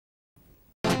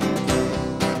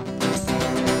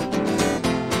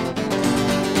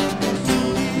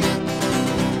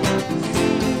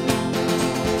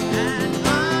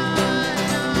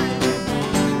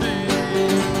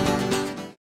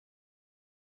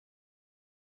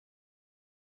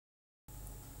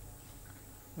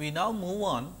We now move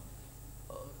on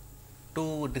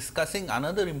to discussing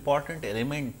another important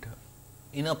element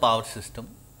in a power system.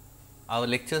 Our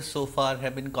lectures so far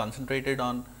have been concentrated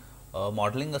on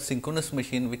modeling a synchronous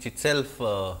machine, which itself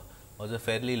was a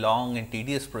fairly long and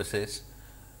tedious process.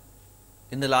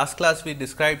 In the last class, we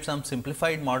described some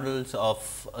simplified models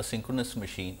of a synchronous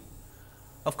machine.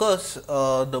 Of course,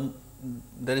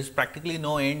 there is practically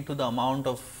no end to the amount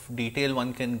of detail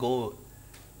one can go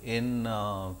in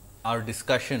our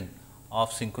discussion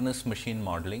of synchronous machine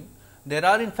modeling. There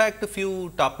are in fact a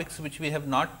few topics which we have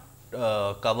not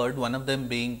covered, one of them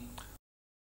being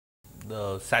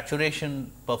the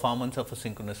saturation performance of a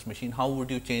synchronous machine. How would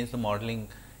you change the modeling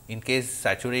in case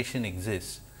saturation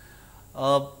exists?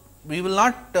 We will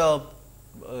not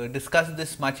discuss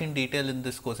this much in detail in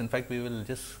this course. In fact, we will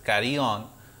just carry on.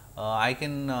 I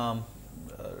can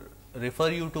refer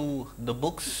you to the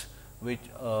books which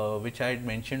I had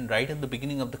mentioned right at the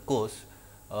beginning of the course.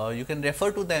 You can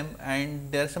refer to them,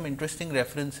 and there are some interesting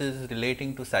references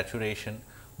relating to saturation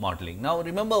modeling. Now,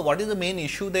 remember what is the main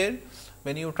issue there?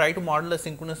 When you try to model a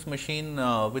synchronous machine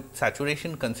with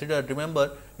saturation considered,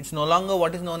 remember it is no longer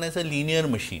what is known as a linear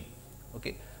machine.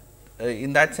 Okay.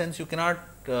 In that sense, you cannot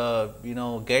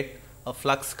get a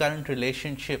flux current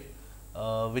relationship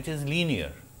which is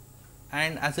linear,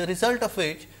 and as a result of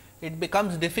which it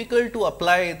becomes difficult to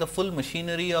apply the full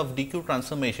machinery of DQ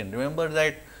transformation. Remember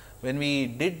that when we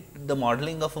did the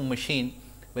modeling of a machine,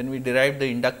 when we derived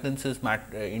the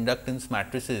inductance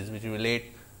matrices which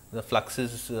relate the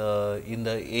fluxes in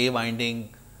the A winding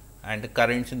and the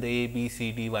currents in the A, B,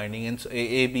 C, D winding, and so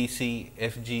A, B, C,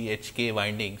 F, G, H, K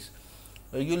windings,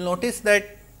 you will notice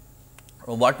that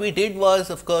what we did was,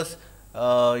 of course,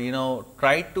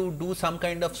 try to do some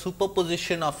kind of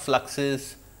superposition of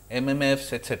fluxes,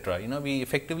 MMFs, etc. We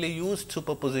effectively used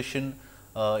superposition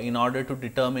in order to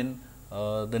determine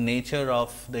the nature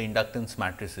of the inductance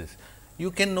matrices.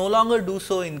 You can no longer do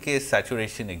so in case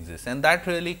saturation exists, and that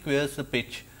really queers the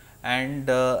pitch, and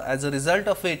as a result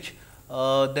of which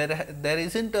there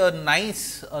isn't a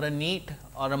nice or a neat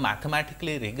or a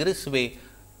mathematically rigorous way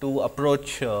to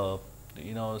approach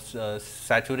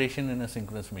saturation in a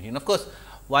synchronous machine. Of course,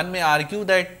 one may argue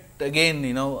that again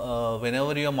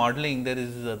whenever you are modeling, there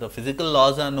is the physical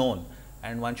laws are known,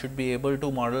 and one should be able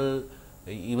to model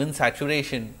even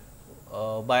saturation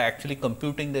by actually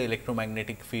computing the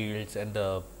electromagnetic fields and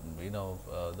the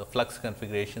the flux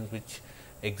configurations which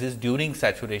exist during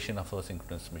saturation of a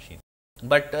synchronous machine.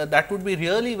 But that would be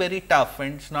really very tough,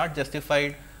 and it is not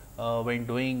justified when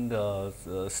doing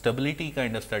stability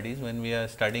kind of studies, when we are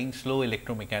studying slow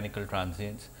electromechanical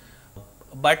transients.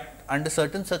 But under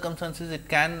certain circumstances, it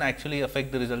can actually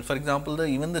affect the result. For example,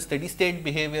 even the steady state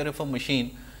behavior of a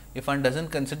machine, if one does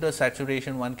not consider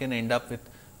saturation, one can end up with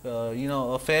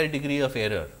a fair degree of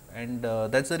error, and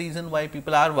that is the reason why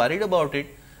people are worried about it.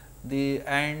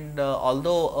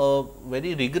 Although a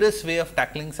very rigorous way of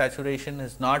tackling saturation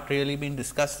has not really been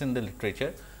discussed in the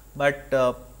literature, but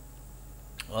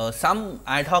some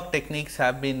ad hoc techniques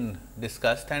have been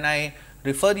discussed, and I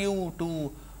refer you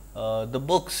to the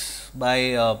books by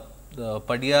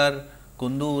Padiyar,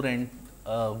 Kundur, and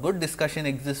good discussion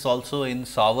exists also in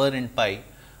Sauer and Pai,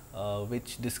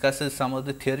 which discusses some of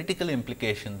the theoretical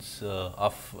implications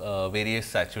of various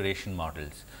saturation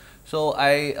models. So,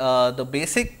 the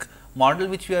basic model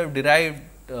which we have derived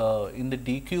in the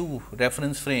DQ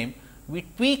reference frame, we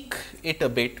tweak it a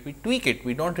bit, we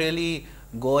do not really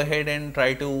go ahead and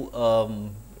try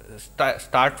to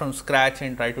start from scratch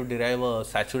and try to derive a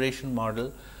saturation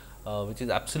model which is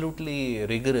absolutely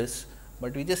rigorous,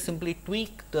 but we just simply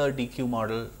tweak the DQ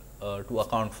model to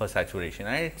account for saturation,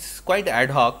 and it is quite ad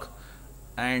hoc,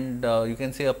 and you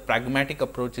can say a pragmatic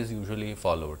approach is usually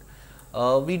followed.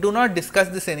 We do not discuss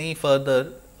this any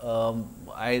further.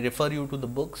 I refer you to the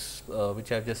books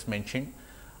which I have just mentioned.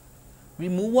 We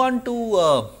move on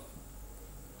to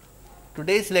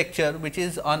today's lecture, which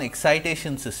is on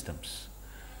excitation systems.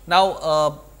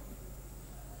 Now,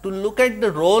 to look at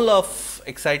the role of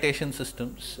excitation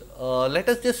systems, let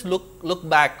us just look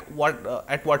back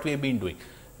at what we have been doing.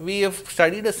 We have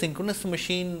studied a synchronous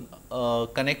machine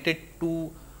connected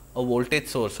to a voltage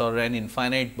source or an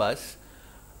infinite bus.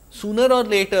 Sooner or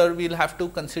later, we will have to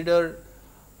consider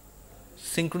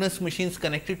synchronous machines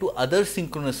connected to other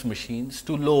synchronous machines,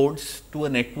 to loads, to a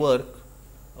network,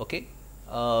 okay,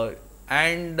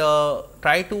 and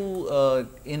try to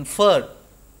infer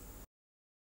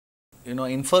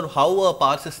how a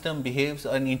power system behaves,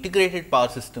 an integrated power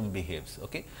system behaves.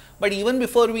 Okay. But even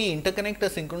before we interconnect a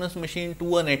synchronous machine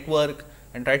to a network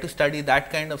and try to study that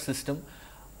kind of system,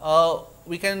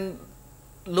 we can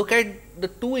look at the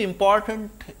two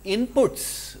important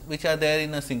inputs which are there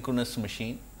in a synchronous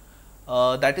machine.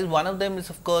 That is, one of them is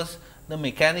of course the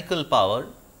mechanical power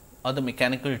or the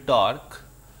mechanical torque,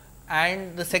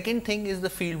 and the second thing is the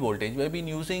field voltage. We have been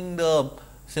using the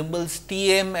symbols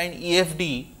Tm and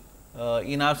EFD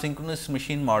in our synchronous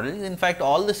machine models. In fact,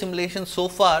 all the simulations so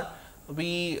far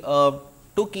we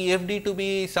took EFD to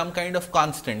be some kind of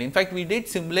constant. In fact, we did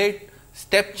simulate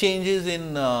step changes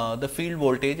in the field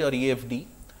voltage or EFD,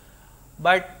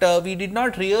 but we did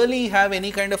not really have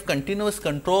any kind of continuous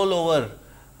control over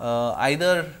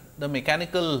either the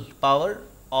mechanical power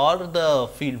or the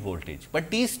field voltage, but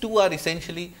these two are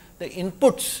essentially the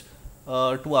inputs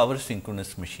to our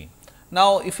synchronous machine.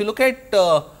 Now, if you look at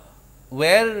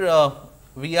where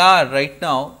we are right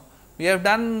now, we have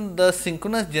done the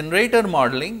synchronous generator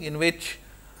modeling, in which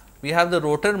we have the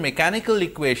rotor mechanical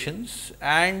equations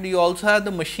and you also have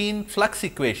the machine flux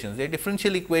equations. They are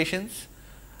differential equations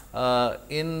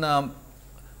in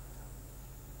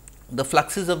the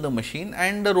fluxes of the machine,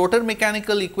 and the rotor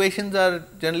mechanical equations are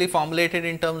generally formulated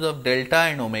in terms of delta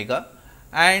and omega,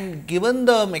 and given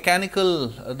the mechanical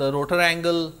the rotor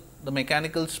angle, the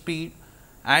mechanical speed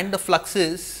and the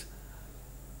fluxes,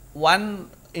 one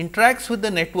interacts with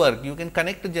the network. You can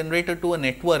connect a generator to a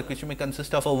network which may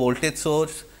consist of a voltage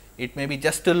source, it may be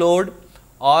just a load,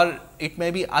 or it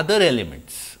may be other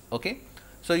elements. Okay.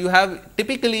 So, you have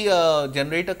typically a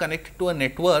generator connected to a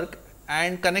network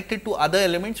and connected to other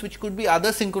elements, which could be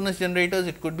other synchronous generators,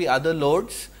 it could be other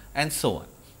loads and so on.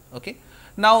 Okay.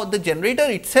 Now, the generator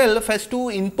itself has two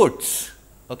inputs.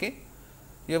 Okay.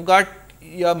 You have got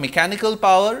your mechanical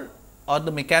power or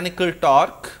the mechanical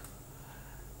torque,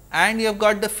 and you have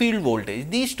got the field voltage.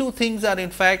 These two things are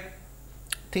in fact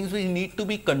things which need to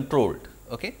be controlled.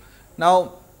 Okay.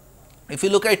 Now, if you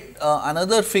look at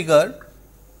another figure,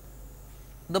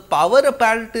 the power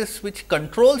apparatus which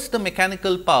controls the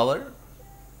mechanical power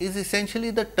is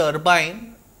essentially the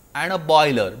turbine and a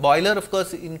boiler. Boiler, of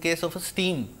course, in case of a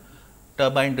steam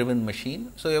turbine driven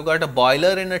machine. So, you have got a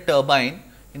boiler and a turbine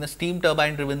in a steam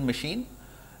turbine driven machine,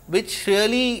 which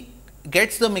really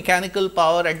gets the mechanical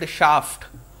power at the shaft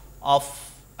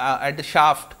of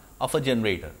a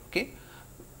generator. Okay.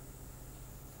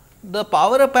 The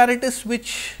power apparatus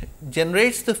which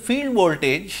generates the field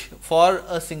voltage for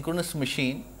a synchronous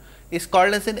machine is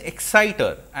called as an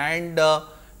exciter, and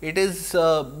it is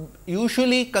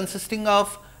usually consisting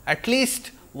of at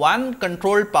least one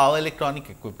controlled power electronic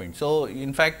equipment. So,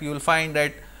 in fact, you will find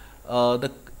that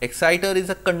the exciter is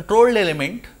a controlled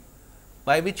element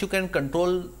by which you can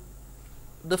control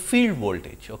the field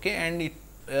voltage. Okay, and it,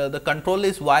 the control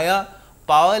is via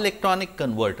power electronic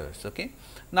converters. Okay.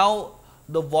 Now,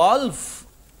 the valve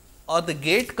or the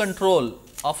gate control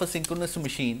of a synchronous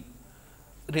machine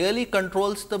really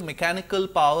controls the mechanical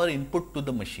power input to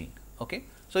the machine. Okay.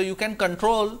 So, you can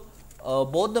control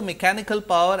both the mechanical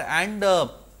power and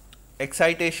the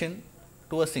excitation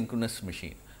to a synchronous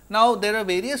machine. Now, there are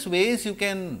various ways you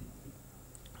can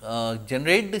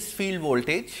generate this field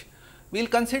voltage. We will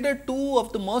consider two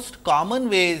of the most common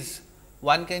ways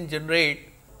one can generate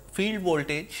field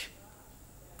voltage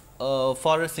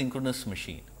for a synchronous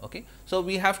machine. Okay. So,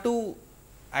 we have to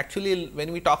actually,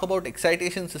 when we talk about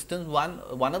excitation systems,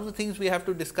 one of the things we have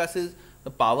to discuss is the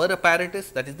power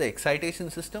apparatus, that is the excitation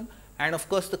system, and of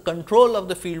course, the control of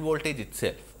the field voltage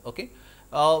itself. Okay.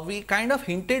 We kind of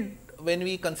hinted when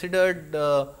we considered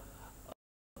the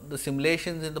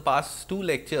simulations in the past two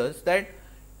lectures that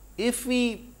if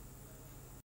we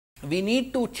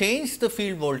need to change the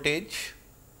field voltage.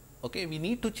 Okay, we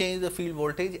need to change the field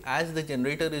voltage as the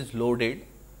generator is loaded,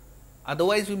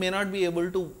 otherwise we may not be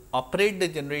able to operate the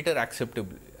generator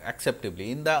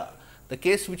acceptably. In the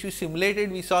case which we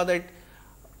simulated, we saw that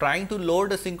trying to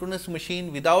load a synchronous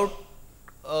machine without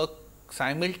a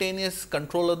simultaneous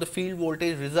control of the field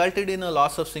voltage resulted in a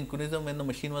loss of synchronism when the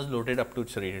machine was loaded up to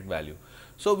its rated value.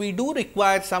 So, we do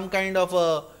require some kind of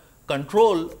a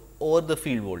control over the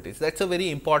field voltage. That is a very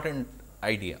important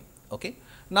idea. Okay.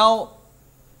 Now,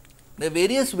 there are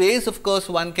various ways, of course,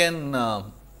 one can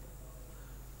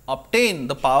obtain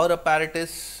the power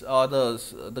apparatus or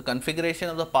the configuration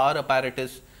of the power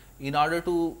apparatus in order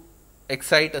to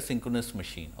excite a synchronous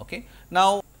machine. Okay.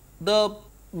 Now, the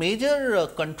major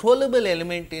controllable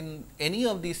element in any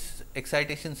of these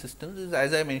excitation systems is,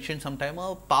 as I mentioned sometime,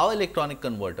 a power electronic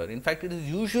converter. In fact, it is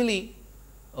usually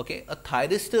a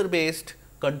thyristor based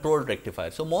controlled rectifier.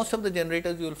 So, most of the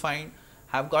generators you will find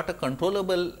have got a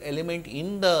controllable element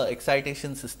in the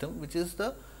excitation system, which is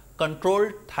the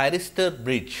controlled thyristor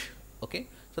bridge. Okay.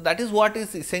 So, that is what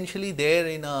is essentially there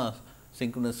in a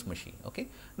synchronous machine. Okay.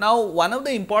 Now, one of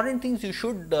the important things you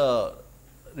should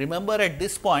remember at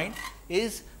this point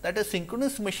is that a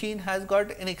synchronous machine has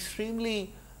got an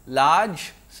extremely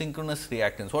large synchronous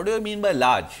reactance. What do I mean by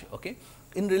large? Okay.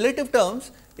 In relative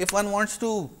terms, if one wants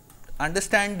to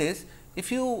understand this,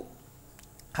 if you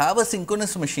have a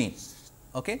synchronous machine,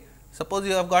 okay, suppose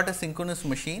you have got a synchronous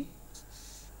machine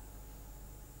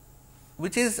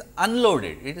which is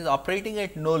unloaded, it is operating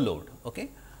at no load. Okay.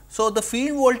 So, the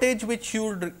field voltage which you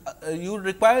would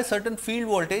require a certain field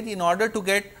voltage in order to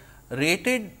get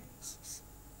rated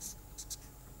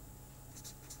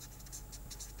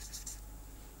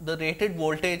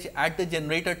voltage at the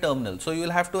generator terminal. So, you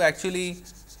will have to actually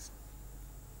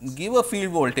give a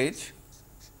field voltage,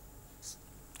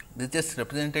 this is just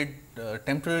represented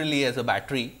temporarily as a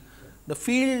battery. The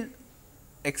field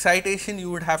excitation you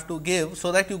would have to give,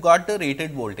 so that you got the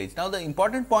rated voltage. Now, the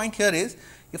important point here is,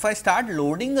 if I start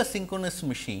loading a synchronous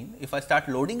machine, you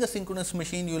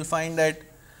will find that,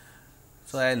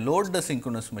 so I load the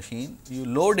synchronous machine, you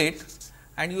load it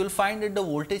and you will find that the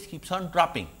voltage keeps on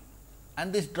dropping,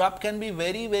 and this drop can be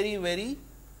very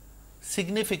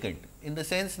significant, in the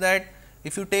sense that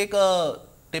if you take a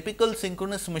typical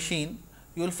synchronous machine,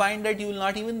 you will find that you will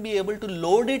not even be able to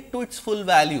load it to its full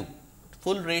value,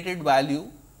 full rated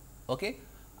value, okay,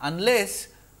 unless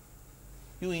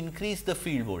you increase the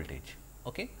field voltage.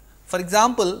 Okay. For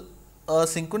example, a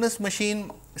synchronous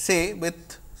machine, say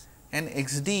with an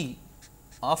XD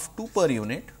of 2 per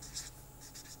unit,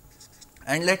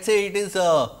 and let us say it is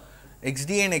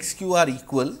XD and XQ are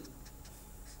equal,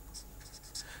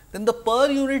 then the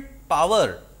per unit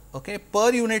power, okay,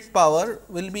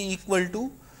 will be equal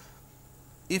to,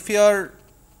 if your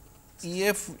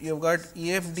EF, you have got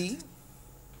EFD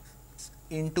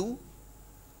into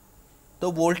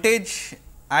the voltage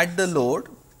at the load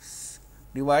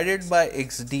divided by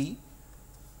XD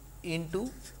into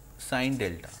sin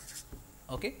delta.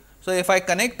 Okay. So, if I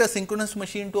connect a synchronous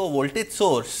machine to a voltage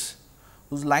source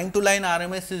whose line to line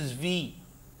RMS is V,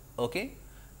 okay,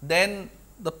 then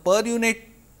the per unit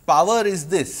power is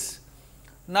this.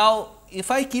 Now, if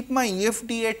I keep my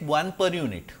EFD at 1 per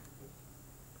unit,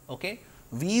 okay,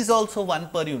 V is also 1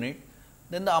 per unit,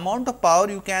 then the amount of power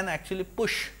you can actually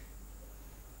push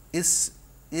is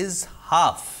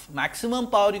half, maximum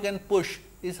power you can push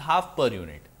is half per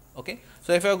unit. Okay.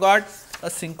 So, if you have got a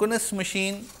synchronous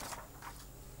machine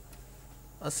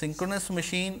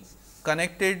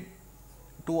connected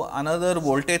to another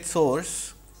voltage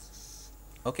source,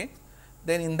 okay,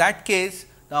 then in that case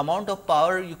the amount of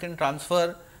power you can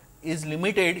transfer is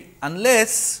limited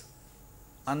unless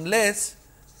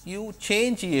you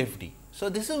change EFD. So,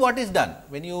 this is what is done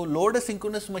when you load a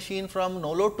synchronous machine from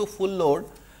no load to full load,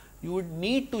 you would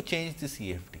need to change this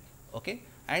EFD, okay,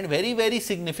 and very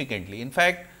significantly. In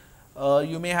fact,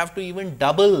 you may have to even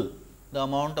double the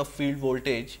amount of field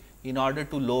voltage in order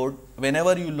to load,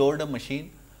 whenever you load a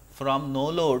machine from no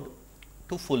load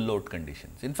to full load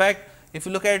conditions. In fact, if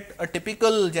you look at a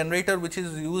typical generator which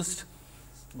is used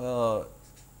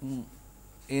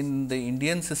in the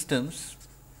Indian systems,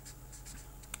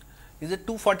 is a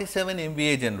 247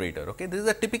 MVA generator. Okay. This is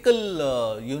a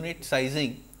typical unit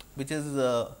sizing which is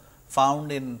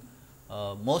found in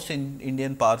most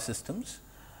Indian power systems.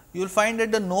 You will find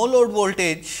that the no load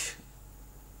voltage,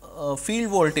 field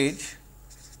voltage,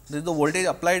 this is the voltage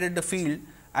applied at the field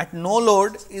at no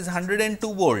load is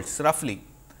 102 volts roughly,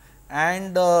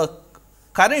 and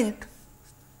current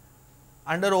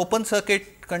under open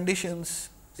circuit conditions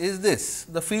is this,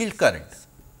 the field current.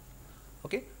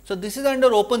 Okay. So, this is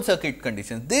under open circuit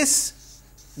conditions. This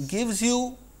gives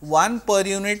you 1 per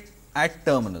unit at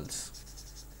terminals.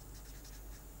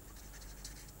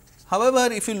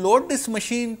 However, if you load this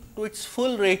machine to its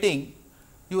full rating,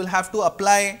 you will have to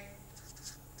apply,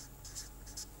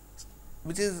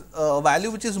 which is a value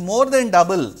which is more than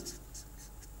double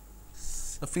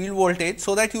the field voltage,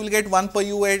 so that you will get 1 per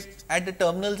U at the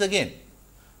terminals again.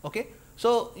 Okay.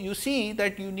 So, you see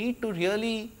that you need to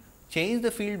really change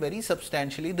the field very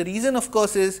substantially. The reason of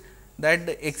course is that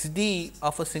the XD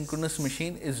of a synchronous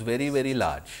machine is very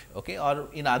large, okay, or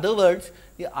in other words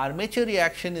the armature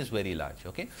reaction is very large.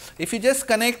 Okay. If you just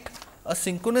connect a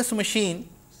synchronous machine,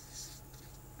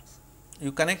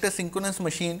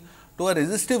 to a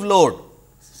resistive load,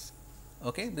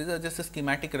 okay, this is just a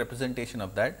schematic representation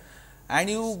of that, and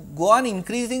you go on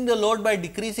increasing the load by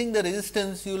decreasing the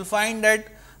resistance, you will find that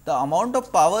the amount of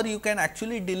power you can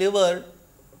actually deliver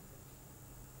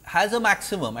has a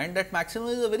maximum, and that maximum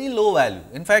is a very low value.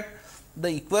 In fact, the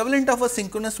equivalent of a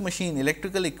synchronous machine,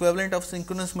 electrical equivalent of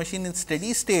synchronous machine in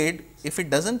steady state, if it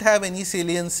does not have any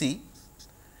saliency,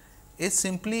 is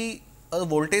simply a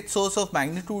voltage source of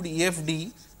magnitude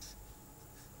EFD,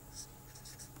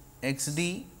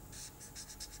 XD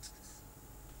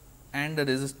and the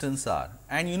resistance R,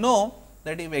 and you know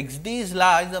that if Xd is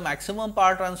large, the maximum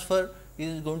power transfer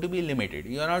is going to be limited.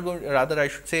 You are not going, rather I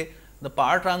should say the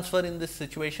power transfer in this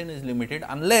situation is limited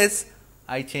unless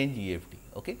I change EFD.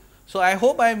 Okay. So, I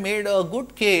hope I made a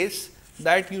good case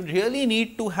that you really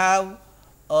need to have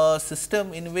a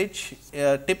system in which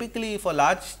typically for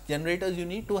large generators you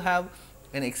need to have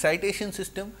an excitation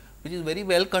system which is very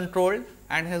well controlled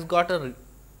and has got a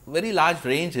very large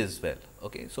range as well.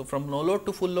 Okay. So, from no load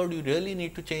to full load you really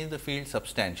need to change the field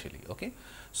substantially. Okay.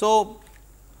 So,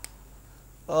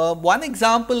 one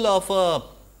example of a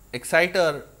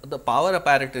exciter, the power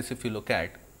apparatus if you look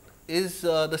at, is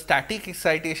the static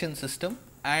excitation system,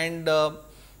 and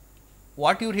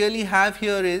what you really have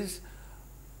here is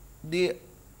the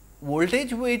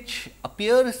voltage which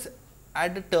appears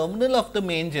at the terminal of the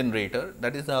main generator,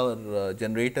 that is our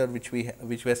generator which we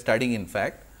are studying in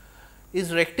fact,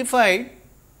 is rectified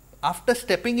after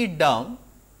stepping it down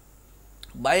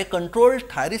by a controlled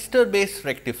thyristor based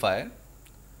rectifier,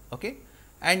 okay,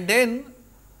 and then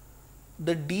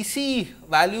the DC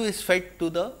value is fed to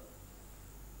the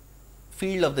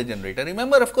field of the generator.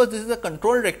 Remember, of course, this is a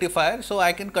controlled rectifier. So,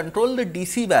 I can control the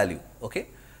DC value. Okay.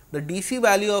 The DC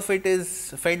value of it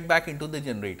is fed back into the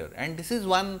generator, and this is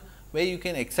one way you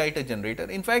can excite a generator.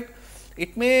 In fact,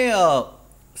 it may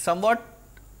somewhat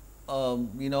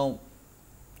you know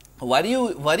worry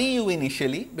you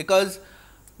initially, because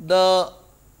the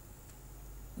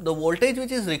voltage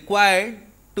which is required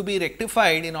to be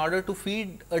rectified in order to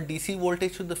feed a DC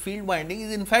voltage to the field winding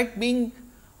is in fact being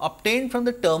obtained from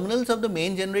the terminals of the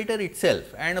main generator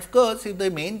itself. And of course, if the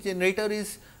main generator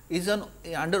is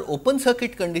under open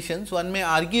circuit conditions, one may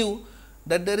argue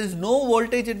that there is no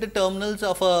voltage at the terminals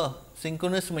of a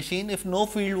synchronous machine if no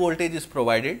field voltage is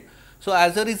provided. So,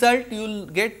 as a result you will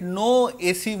get no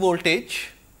AC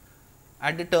voltage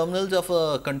at the terminals of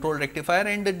a control rectifier,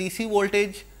 and the DC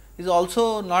voltage is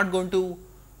also not going to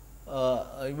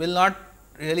will not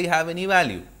really have any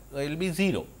value, it will be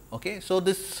 0. Okay. So,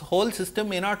 this whole system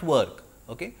may not work,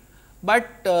 okay. But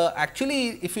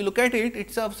actually if you look at it,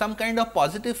 it is some kind of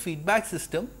positive feedback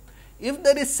system. If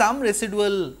there is some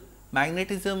residual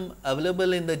magnetism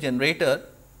available in the generator,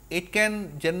 it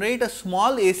can generate a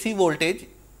small AC voltage.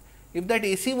 If that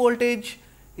AC voltage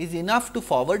is enough to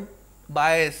forward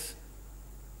bias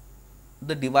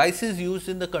the devices used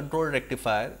in the control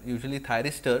rectifier, usually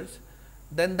thyristors,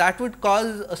 then that would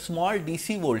cause a small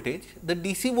DC voltage. The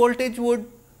DC voltage would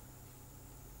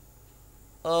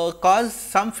cause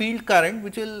some field current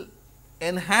which will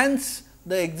enhance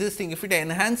the existing, if it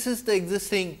enhances the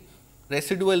existing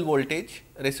residual voltage,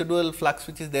 residual flux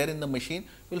which is there in the machine,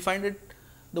 you will find that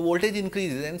the voltage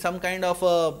increases, and some kind of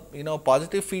a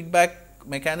positive feedback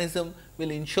mechanism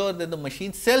will ensure that the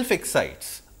machine self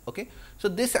excites. Okay. So,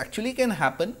 this actually can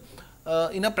happen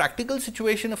in a practical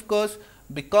situation, of course,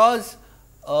 because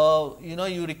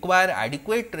you require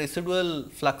adequate residual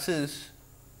fluxes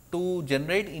to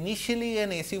generate initially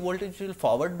an AC voltage which will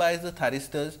forward bias the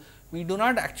thyristors. We do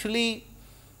not actually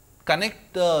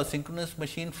connect the synchronous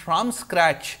machine from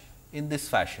scratch in this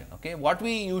fashion. Okay. What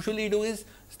we usually do is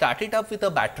start it up with a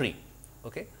battery.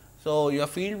 Okay. So, your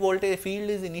field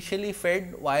is initially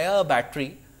fed via a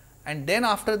battery, and then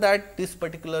after that this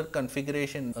particular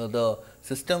configuration, the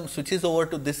system switches over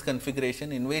to this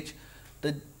configuration in which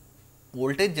the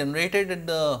voltage generated at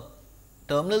the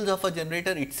terminals of a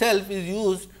generator itself is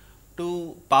used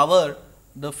to power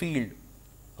the field,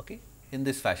 okay, in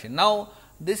this fashion. Now,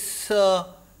 this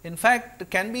in fact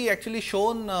can be actually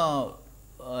shown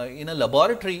in a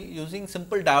laboratory using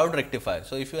simple diode rectifier.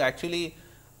 So, if you actually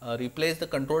replace the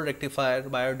control rectifier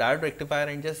by a diode rectifier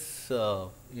and just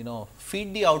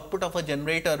feed the output of a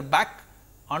generator back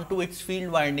onto its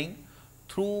field winding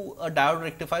through a diode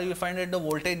rectifier, you will find that the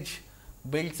voltage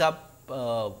builds up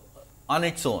on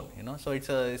its own, So, it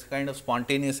is a kind of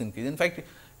spontaneous increase. In fact,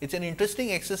 it is an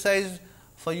interesting exercise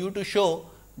for you to show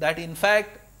that in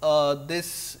fact,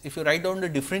 this if you write down the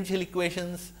differential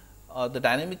equations, the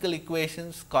dynamical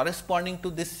equations corresponding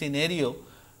to this scenario,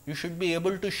 you should be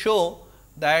able to show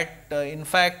that in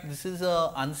fact, this is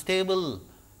a unstable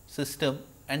system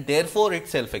and therefore, it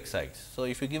self excites. So,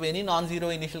 if you give any non-zero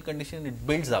initial condition, it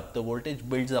builds up, the voltage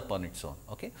builds up on its own.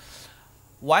 Okay.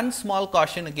 One small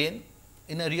caution again,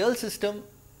 in a real system,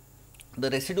 the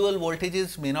residual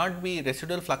voltages may not be,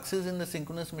 residual fluxes in the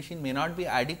synchronous machine may not be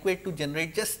adequate to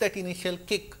generate just that initial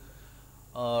kick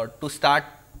to start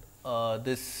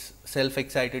this self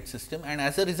excited system, and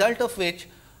as a result of which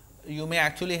you may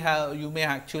actually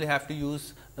have to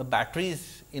use the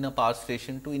batteries in a power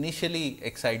station to initially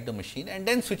excite the machine and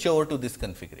then switch over to this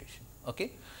configuration.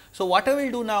 Okay. So, what I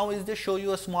will do now is just show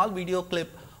you a small video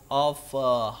clip of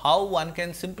how one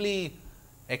can simply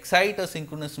excite a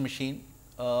synchronous machine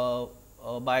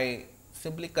by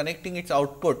simply connecting its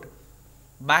output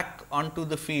back onto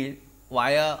the field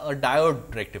via a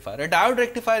diode rectifier. A diode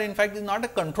rectifier in fact is not a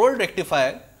controlled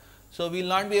rectifier. So, we will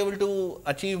not be able to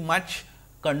achieve much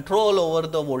control over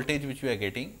the voltage which we are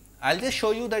getting. I will just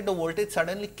show you that the voltage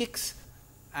suddenly kicks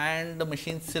and the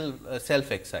machine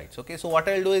self excites. Okay. So, what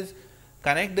I will do is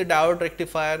connect the diode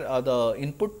rectifier the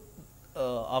input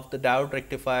of the diode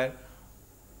rectifier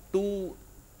to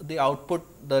the output,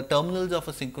 the terminals of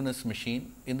a synchronous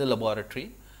machine in the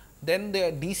laboratory. Then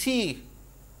the DC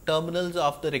terminals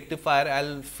of the rectifier, I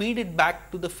will feed it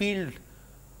back to the field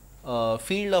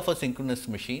of a synchronous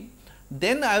machine.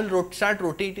 Then I will start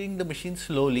rotating the machine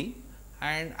slowly,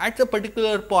 and at a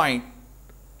particular point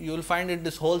you will find that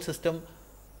this whole system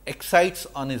excites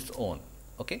on its own.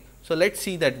 Okay. So, let us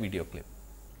see that video clip.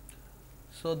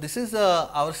 So, this is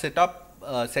our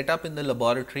setup in the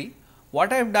laboratory.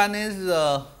 What I have done is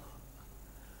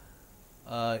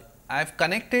I have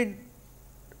connected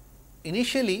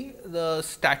initially the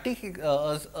static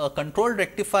a controlled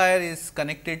rectifier is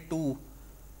connected to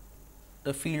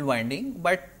the field winding,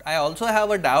 but I also have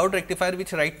a diode rectifier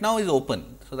which right now is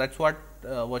open. So, that is what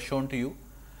was shown to you.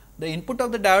 The input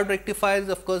of the diode rectifier is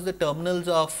of course the terminals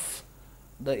of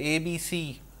the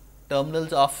ABC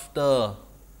terminals of the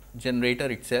generator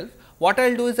itself. What I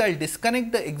will do is I will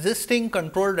disconnect the existing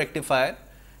controlled rectifier,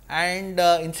 and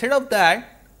instead of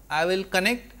that I will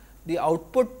connect the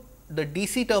output, the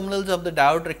DC terminals of the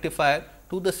diode rectifier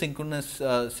to the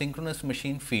synchronous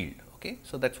machine field. Okay.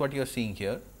 So, that is what you are seeing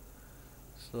here.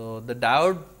 So, the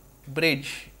diode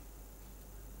bridge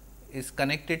is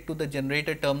connected to the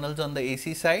generator terminals on the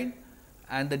AC side,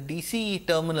 and the DC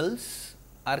terminals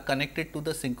are connected to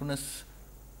the synchronous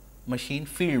machine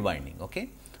field winding. Okay.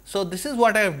 So, this is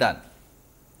what I have done.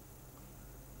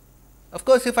 Of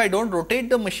course, if I do not rotate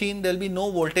the machine, there will be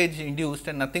no voltage induced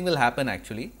and nothing will happen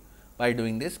actually by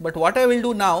doing this. But what I will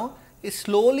do now is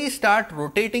slowly start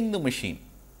rotating the machine.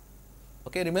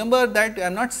 Okay. Remember that I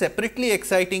am not separately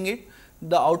exciting it.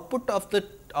 The output of the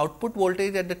output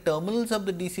voltage at the terminals of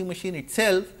the DC machine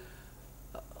itself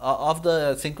of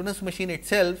the synchronous machine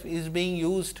itself is being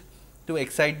used to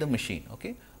excite the machine.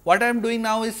 Okay. What I am doing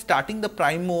now is starting the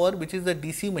prime mover, which is the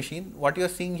DC machine. What you are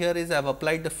seeing here is I have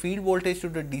applied the field voltage to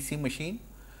the DC machine.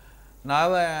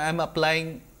 Now, I am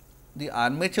applying the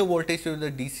armature voltage to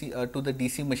the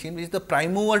DC machine, which is the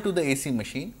prime mover to the AC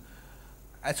machine.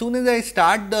 As soon as I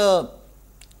start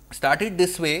it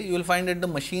this way, you will find that the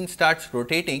machine starts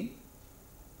rotating.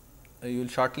 You will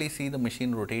shortly see the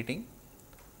machine rotating.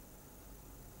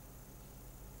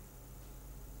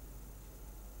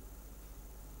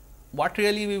 What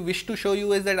really we wish to show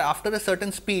you is that after a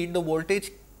certain speed, the voltage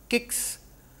kicks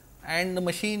and the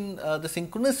machine, the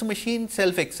synchronous machine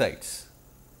self excites.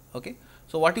 Okay.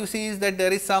 So, what you see is that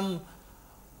there is some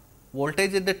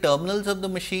voltage at the terminals of the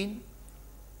machine.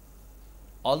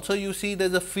 Also, you see there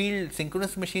is a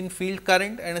synchronous machine field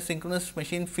current and a synchronous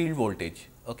machine field voltage.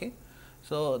 Okay.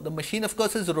 So, the machine of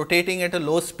course is rotating at a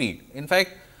low speed. In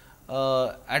fact,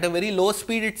 at a very low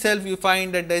speed itself, you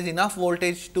find that there is enough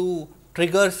voltage to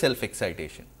trigger self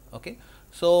excitation. Okay.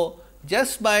 So,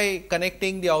 just by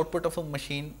connecting the output of a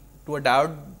machine to a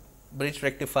diode bridge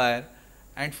rectifier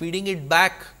and feeding it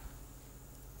back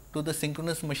to the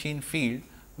synchronous machine field,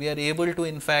 we are able to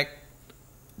in fact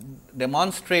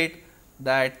demonstrate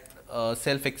that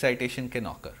self excitation can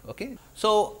occur. Okay.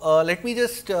 So, let me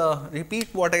just repeat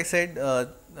what I said,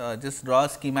 just draw a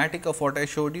schematic of what I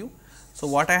showed you. So,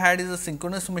 what I had is a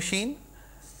synchronous machine.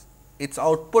 Its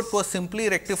output was simply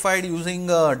rectified using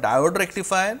a diode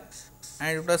rectifier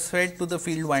and it was fed to the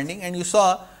field winding, and you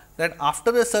saw that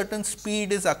after a certain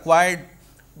speed is acquired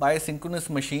by a synchronous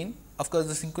machine. Of course,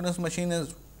 the synchronous machine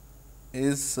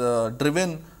is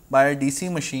driven by a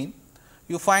DC machine.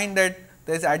 You find that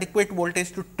there is adequate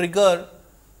voltage to trigger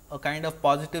a kind of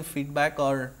positive feedback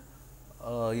or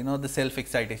the self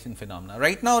excitation phenomena.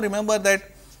 Right now, remember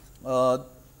that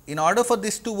in order for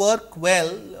this to work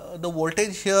well, the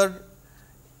voltage here,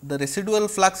 the residual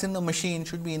flux in the machine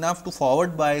should be enough to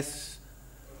forward bias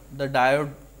the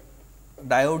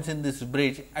diodes in this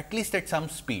bridge at least at some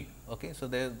speed. Okay. So,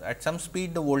 there at some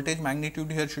speed the voltage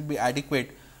magnitude here should be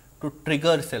adequate to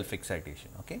trigger self excitation.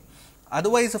 Okay.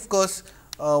 Otherwise, of course,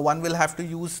 one will have to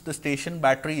use the station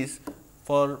batteries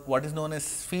for what is known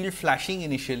as field flashing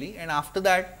initially, and after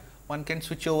that one can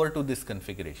switch over to this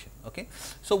configuration. Okay.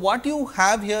 So, what you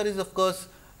have here is of course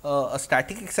a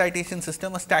static excitation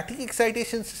system. A static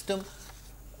excitation system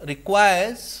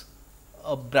requires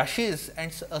brushes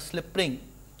and a slip ring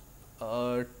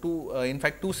in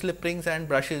fact two slip rings and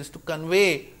brushes to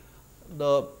convey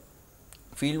the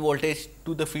field voltage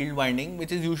to the field winding,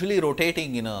 which is usually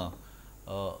rotating in a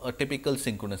typical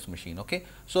synchronous machine. Okay.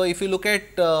 So, if you look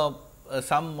at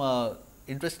some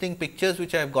interesting pictures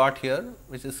which I have got here,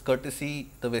 which is courtesy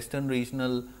the Western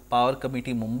Regional Power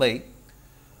Committee, Mumbai,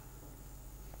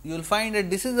 you will find that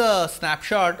this is a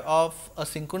snapshot of a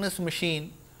synchronous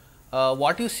machine.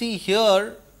 What you see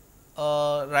here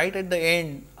right at the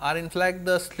end are in fact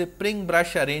the slip ring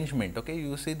brush arrangement. Okay.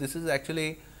 You see this is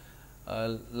actually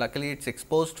luckily it is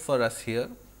exposed for us here.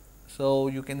 So,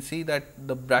 you can see that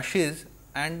the brushes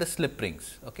and the slip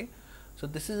rings. Okay. So,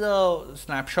 this is a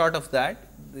snapshot of that,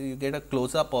 you get a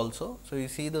close up also. So, you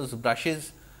see those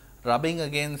brushes rubbing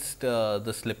against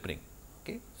the slip ring.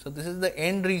 Okay. So, this is the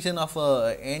end region of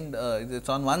it is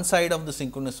on one side of the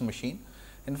synchronous machine.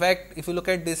 In fact, if you look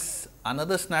at this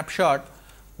another snapshot,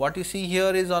 what you see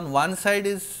here is on one side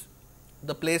is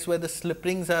the place where the slip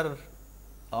rings are.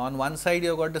 On one side you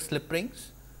have got the slip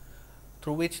rings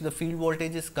through which the field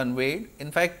voltage is conveyed.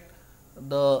 In fact,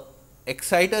 the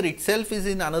exciter itself is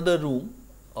in another room,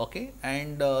 okay,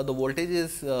 and the voltage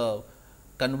is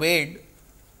conveyed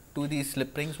to these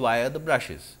slip rings via the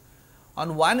brushes.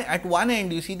 At one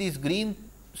end you see these green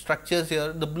structures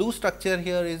here, the blue structure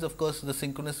here is of course the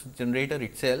synchronous generator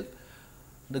itself.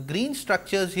 The green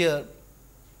structures here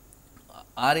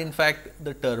are in fact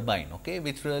the turbine, okay,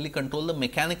 which really control the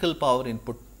mechanical power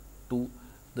input to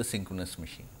the synchronous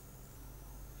machine.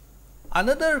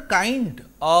 Another kind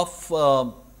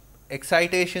of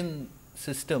excitation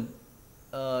system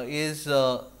is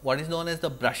what is known as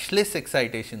the brushless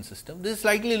excitation system. This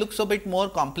slightly looks a bit more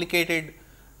complicated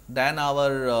than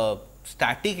our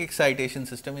static excitation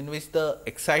system, in which the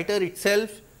exciter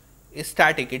itself is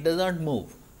static, it does not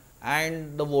move,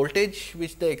 and the voltage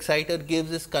which the exciter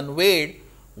gives is conveyed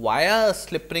via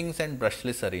slip rings and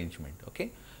brushless arrangement.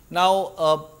 Okay.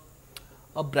 Now,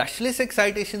 a brushless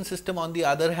excitation system on the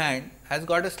other hand has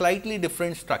got a slightly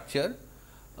different structure.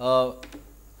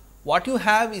 What you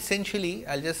have essentially,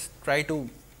 I will just try to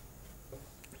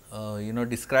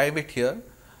describe it here.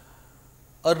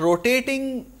 A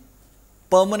rotating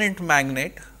permanent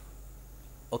magnet,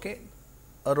 okay.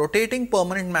 A rotating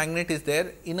permanent magnet is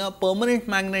there in a permanent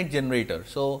magnet generator.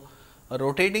 So, a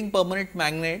rotating permanent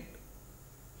magnet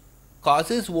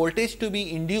causes voltage to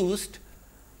be induced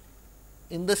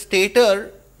in the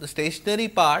stator, the stationary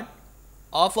part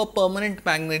of a permanent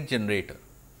magnet generator.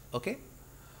 Okay.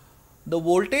 The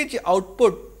voltage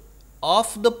output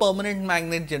of the permanent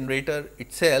magnet generator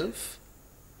itself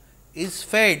is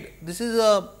fed, this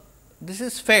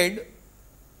is fed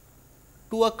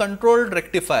to a controlled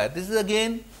rectifier. This is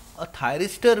again a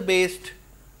thyristor based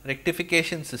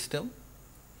rectification system.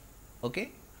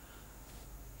 Okay.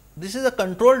 This is a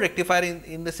controlled rectifier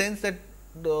in the sense that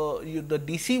the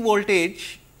DC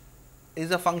voltage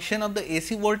is a function of the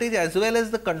AC voltage as well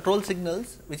as the control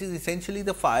signals, which is essentially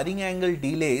the firing angle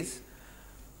delays,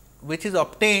 which is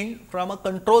obtained from a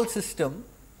control system.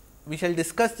 We shall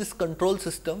discuss this control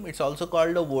system, it is also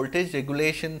called a voltage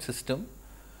regulation system.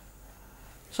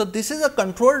 So, this is a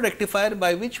controlled rectifier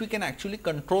by which we can actually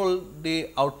control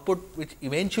the output which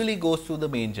eventually goes to the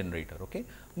main generator. Okay.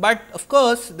 But of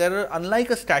course, there are, unlike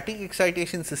a static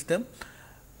excitation system,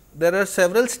 there are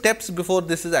several steps before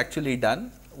this is actually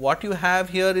done. What you have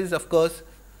here is of course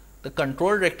the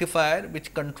control rectifier,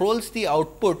 which controls the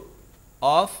output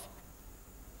of,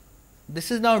 this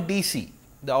is now DC,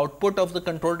 the output of the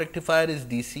control rectifier is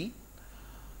DC.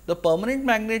 The permanent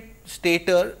magnet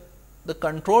stator, the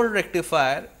control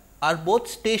rectifier are both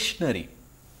stationary,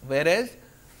 whereas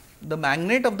the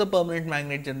magnet of the permanent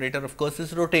magnet generator of course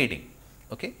is rotating.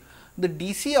 Okay. The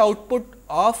DC output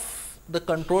of the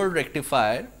control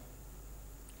rectifier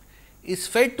is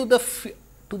fed to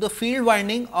the field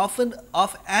winding of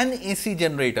an AC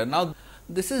generator. Now,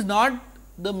 this is not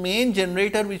the main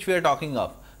generator which we are talking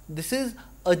of, this is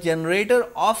a generator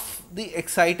of the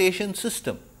excitation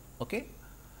system. Okay.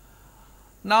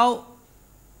 Now,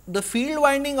 the field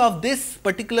winding of this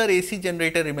particular AC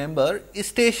generator, remember, is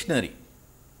stationary.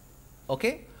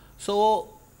 Okay. So,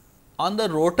 on the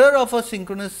rotor of a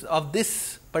synchronous, of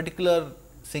this particular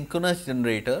synchronous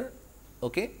generator,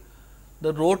 okay,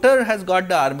 the rotor has got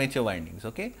the armature windings.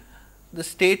 Okay. The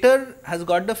stator has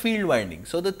got the field windings.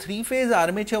 So, the 3-phase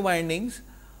armature windings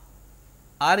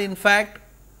are in fact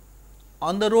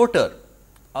on the rotor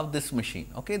of this machine.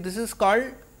 Okay. This is called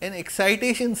an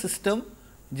excitation system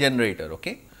generator.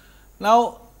 Okay.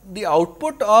 Now, the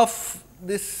output of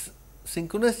this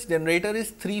synchronous generator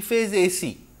is 3-phase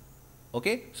AC.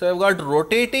 Okay. So, I have got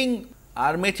rotating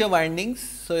armature windings.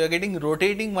 So, you are getting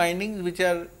rotating windings which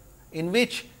are in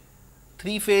which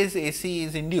 3-phase AC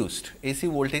is induced, AC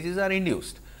voltages are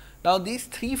induced. Now, these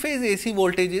 3 phase AC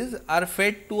voltages are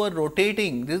fed to a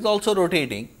rotating, this is also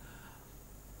rotating,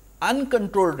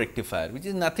 uncontrolled rectifier, which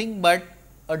is nothing but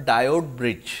a diode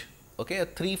bridge, okay, a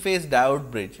 3 phase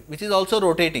diode bridge, which is also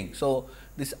rotating. So,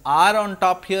 this R on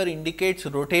top here indicates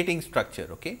rotating structure.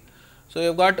 Okay. So, you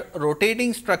have got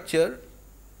rotating structure,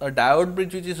 a diode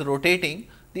bridge which is rotating.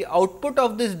 The output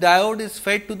of this diode is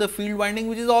fed to the field winding,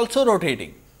 which is also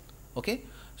rotating. Okay.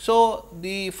 So,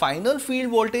 the final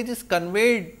field voltage is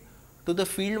conveyed to the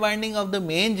field winding of the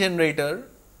main generator,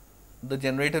 the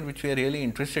generator which we are really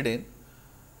interested in,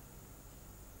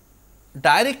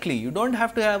 directly. You do not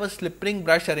have to have a slip ring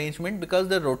brush arrangement, because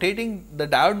the rotating, the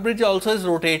diode bridge also is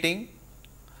rotating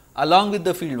along with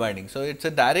the field winding. So, it is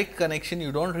a direct connection,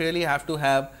 you do not really have to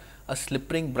have a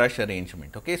slip ring brush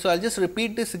arrangement. Okay. So, I will just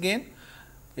repeat this again.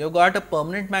 You have got a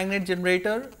permanent magnet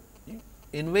generator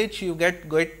in which you get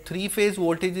 3 phase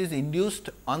voltages induced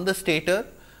on the stator.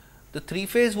 The 3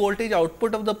 phase voltage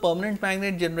output of the permanent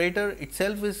magnet generator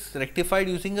itself is rectified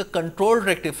using a controlled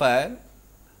rectifier.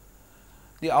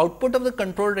 The output of the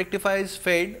controlled rectifier is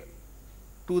fed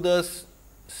to the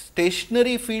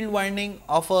stationary field winding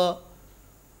of a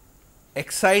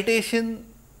excitation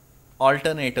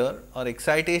alternator or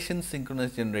excitation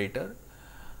synchronous generator.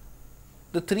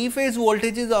 The 3 phase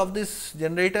voltages of this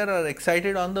generator are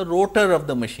excited on the rotor of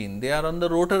the machine, they are on the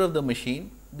rotor of the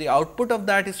machine. The output of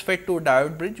that is fed to a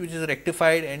diode bridge, which is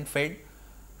rectified and fed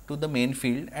to the main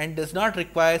field and does not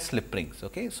require slip rings.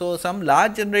 Okay. So, some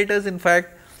large generators in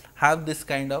fact have this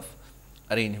kind of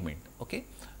arrangement. Okay.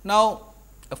 Now,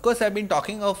 of course, I have been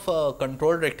talking of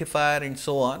controlled rectifier and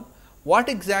so on. What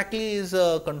exactly is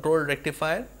a controlled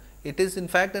rectifier? It is in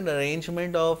fact an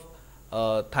arrangement of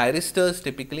thyristors.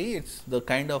 Typically, it is the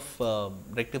kind of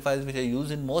rectifiers which are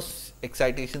used in most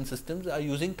excitation systems are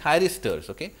using thyristors.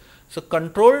 Okay. So,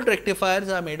 controlled rectifiers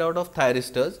are made out of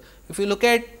thyristors. If you look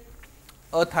at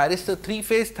a thyristor 3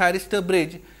 phase thyristor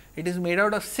bridge, it is made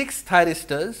out of 6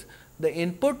 thyristors. The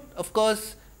input of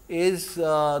course is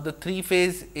the 3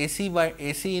 phase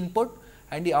AC input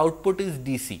and the output is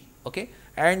DC. Okay.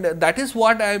 And that is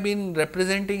what I have been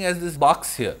representing as this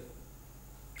box here.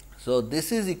 So,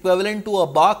 this is equivalent to a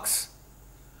box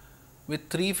with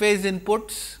 3 phase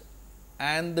inputs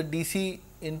and the DC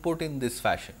input in this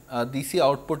fashion, DC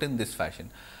output in this fashion.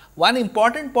 One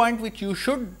important point which you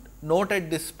should note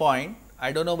at this point,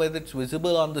 I do not know whether it is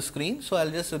visible on the screen. So, I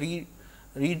will just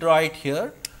redraw it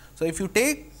here. So, if you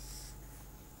take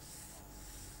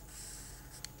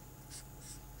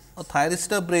a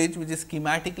thyristor bridge which is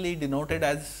schematically denoted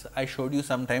as I showed you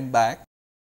some time back,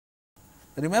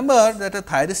 remember that a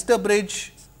thyristor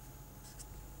bridge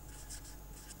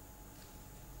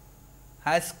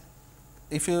has,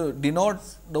 if you denote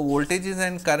the voltages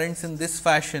and currents in this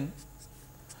fashion,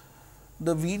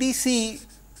 the VDC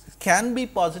can be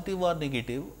positive or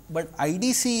negative, but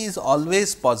IDC is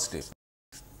always positive.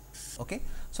 Okay.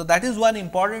 So, that is one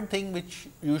important thing which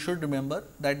you should remember,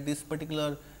 that this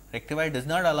particular rectifier does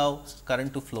not allow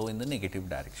current to flow in the negative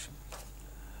direction.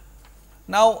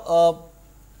 Now,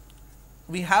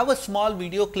 we have a small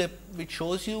video clip which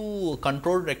shows you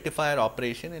controlled rectifier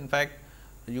operation. In fact,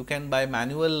 you can by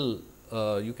manual,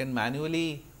 you can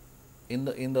manually in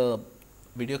the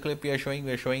video clip we are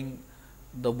showing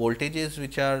the voltages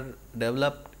which are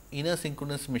developed in a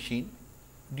synchronous machine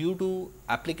due to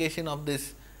application of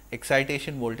this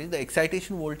excitation voltage. The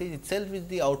excitation voltage itself is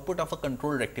the output of a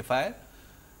controlled rectifier,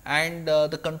 and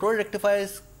the controlled rectifier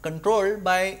is controlled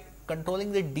by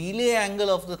controlling the delay angle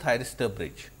of the thyristor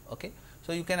bridge. Okay.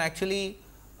 So, you can actually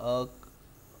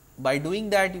by doing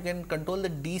that you can control the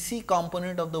DC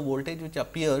component of the voltage which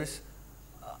appears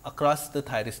across the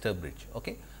thyristor bridge.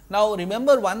 Okay. Now,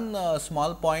 remember one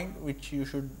small point which you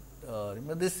should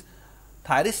remember, this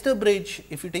thyristor bridge,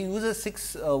 if you use a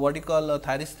 6 what you call a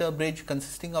thyristor bridge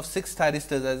consisting of 6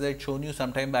 thyristors, as I had shown you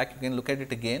some time back, you can look at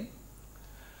it again.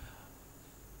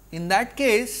 In that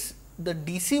case, the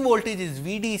DC voltage is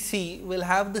VDC will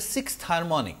have the 6th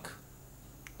harmonic.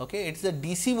 Okay. It is the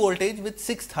DC voltage with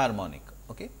 6th harmonic.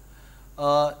 Okay.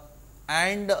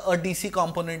 And a DC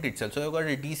component itself. So, you have got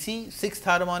a DC, 6th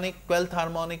harmonic, 12th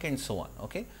harmonic and so on.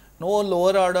 Okay. No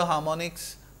lower order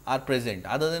harmonics are present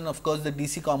other than of course, the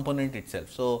DC component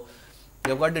itself. So,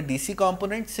 you have got the DC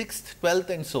component 6th, 12th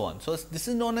and so on. So, this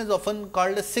is known as often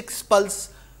called a 6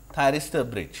 pulse thyristor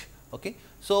bridge. Okay.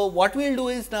 So, what we will do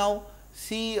is now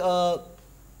see a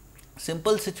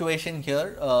simple situation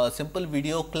here, a simple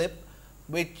video clip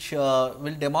which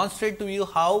will demonstrate to you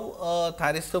how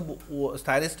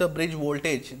thyristor bridge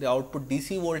voltage, the output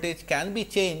DC voltage can be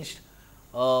changed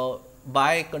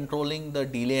by controlling the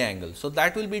delay angle. So,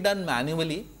 that will be done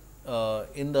manually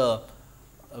in the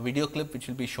video clip which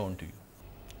will be shown to you.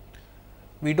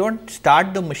 We do not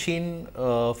start the machine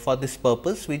for this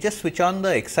purpose, we just switch on the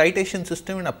excitation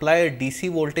system and apply a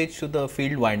DC voltage to the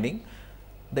field winding.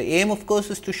 The aim of course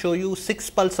is to show you 6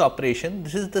 pulse operation.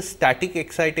 This is the static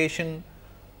excitation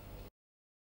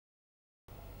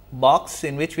box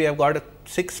in which we have got a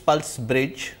 6 pulse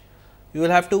bridge. You will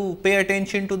have to pay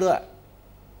attention to the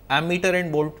ammeter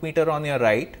and voltmeter on your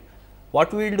right.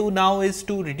 What we will do now is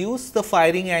to reduce the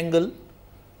firing angle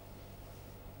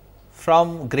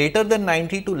from greater than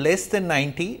 90 to less than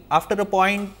 90. After a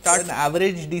point, an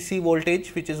average DC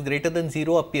voltage which is greater than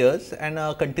 0 appears and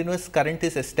a continuous current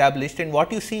is established, and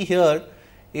what you see here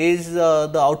is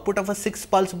the output of a 6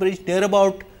 pulse bridge near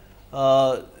about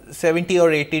 70 or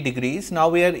 80 degrees. Now,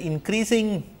 we are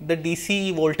increasing the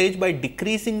DC voltage by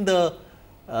decreasing the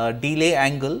delay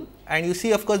angle, and you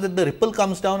see of course that the ripple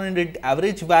comes down and the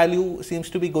average value seems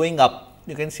to be going up.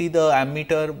 You can see the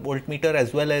ammeter, voltmeter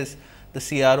as well as the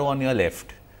CRO on your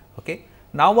left. Okay.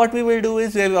 Now, what we will do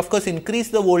is we have of course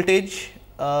increased the voltage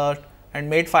and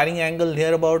made firing angle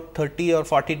here about 30 or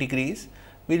 40 degrees.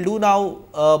 We will do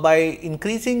now by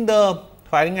increasing the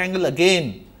firing angle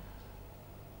again,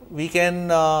 we can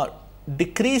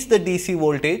decrease the DC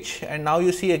voltage, and now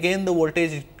you see again the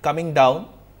voltage coming down,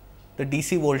 the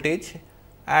DC voltage,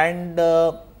 and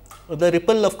the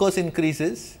ripple of course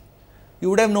increases. You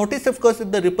would have noticed of course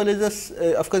that the ripple is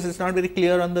of course it is not very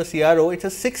clear on the CRO, it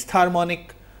is a 6th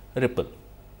harmonic ripple.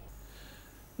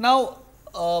 Now,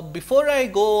 before I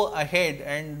go ahead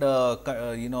and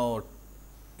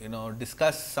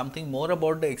discuss something more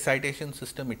about the excitation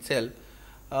system itself,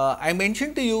 I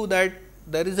mentioned to you that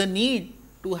there is a need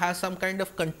to have some kind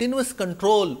of continuous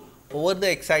control over the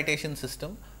excitation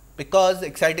system, because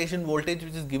excitation voltage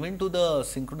which is given to the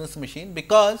synchronous machine,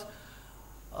 because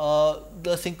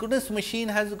the synchronous machine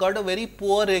has got a very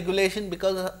poor regulation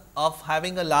because of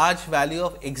having a large value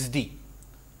of XD.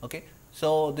 Okay.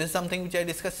 So, this is something which I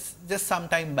discussed just some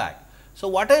time back. So,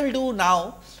 what I will do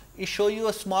now is show you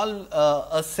a small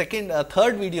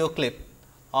third video clip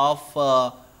of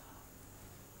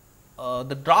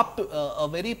the drop, a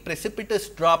very precipitous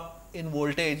drop in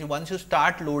voltage once you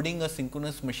start loading a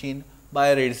synchronous machine by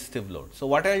a resistive load. So,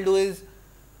 what I will do is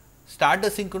start the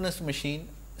synchronous machine,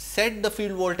 set the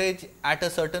field voltage at a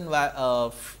certain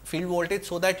field voltage,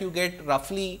 so that you get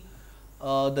roughly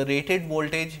the rated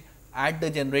voltage at the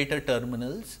generator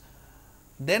terminals.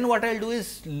 Then what I will do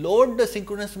is load the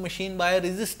synchronous machine by a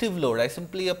resistive load,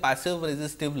 simply a passive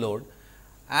resistive load.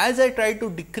 As I try to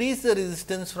decrease the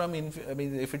resistance from,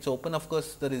 if it is open of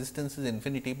course the resistance is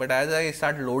infinity, but as I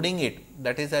start loading it,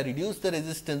 that is I reduce the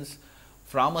resistance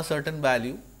from a certain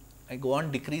value, I go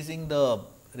on decreasing the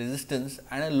resistance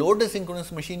and I load the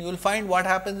synchronous machine, you will find what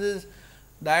happens is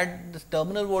that the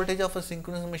terminal voltage of a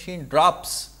synchronous machine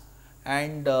drops,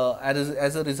 and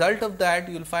as a result of that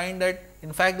you will find that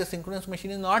in fact the synchronous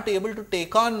machine is not able to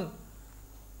take on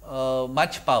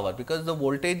much power, because the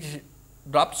voltage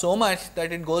drops so much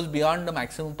that it goes beyond the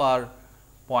maximum power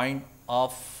point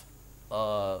of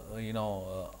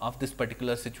of this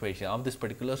particular situation, of this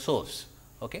particular source.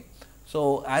 Okay.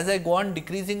 So, as I go on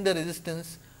decreasing the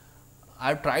resistance, I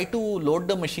have tried to load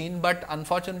the machine, but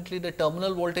unfortunately the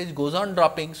terminal voltage goes on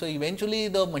dropping. So, eventually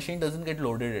the machine does not get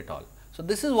loaded at all. So,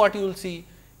 this is what you will see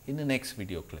in the next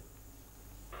video clip.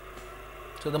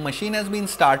 So, the machine has been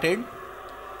started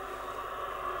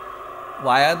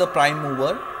via the prime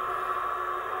mover.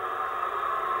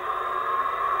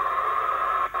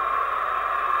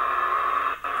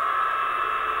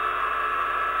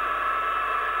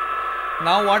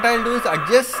 Now, what I will do is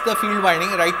adjust the field winding.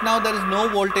 Right now, there is no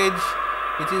voltage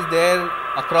which is there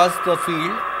across the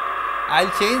field. I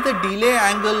will change the delay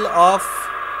angle of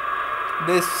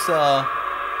this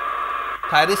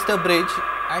thyristor bridge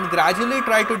and gradually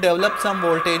try to develop some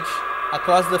voltage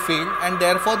across the field, and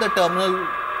therefore, the terminal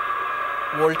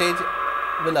voltage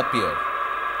will appear.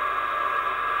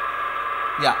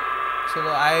 Yeah. So,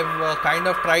 I have kind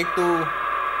of tried to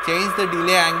change the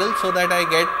delay angle so that I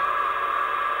get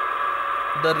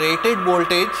the rated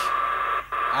voltage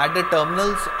at the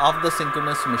terminals of the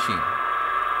synchronous machine.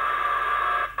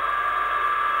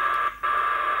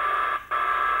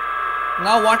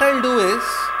 Now, what I will do is,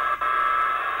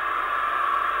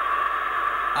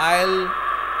 I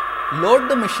will load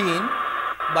the machine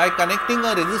by connecting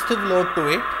a resistive load to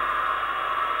it.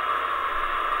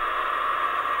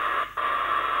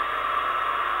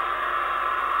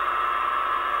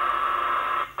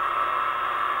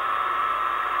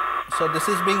 So, this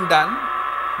is being done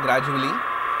gradually.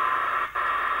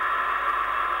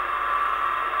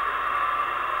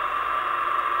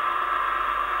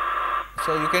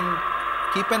 So, you can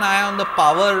keep an eye on the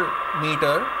power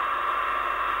meter.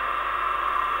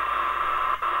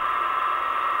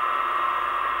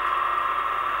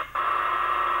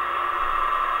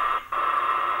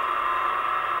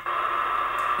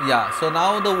 Yeah, so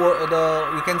now the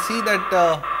you can see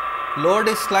that load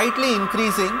is slightly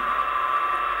increasing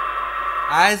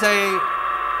as I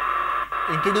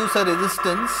introduce a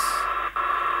resistance,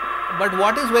 but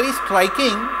what is very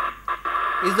striking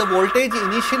is the voltage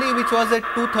initially, which was at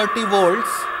 230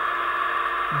 volts,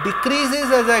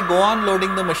 decreases as I go on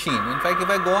loading the machine. In fact, if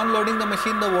I go on loading the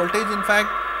machine, the voltage in fact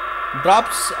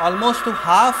drops almost to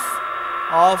half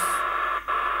of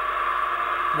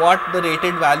what the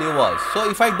rated value was. So,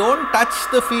 if I do not touch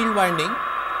the field winding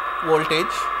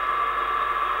voltage,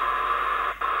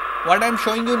 what I am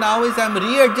showing you now is I am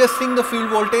readjusting the field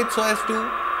voltage so as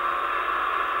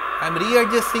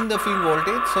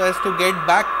to get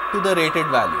back to the rated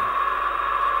value.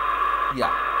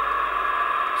 Yeah.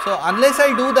 So, unless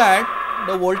I do that,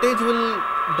 the voltage will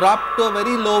drop to a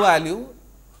very low value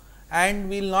and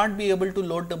we will not be able to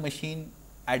load the machine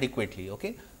adequately.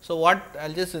 Okay. So, what I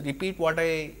will just repeat what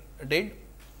I did.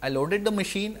 I loaded the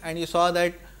machine and you saw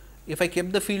that if I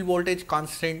kept the field voltage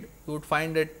constant, you would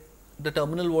find that the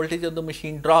terminal voltage of the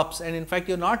machine drops, and in fact,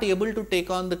 you are not able to take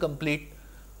on the complete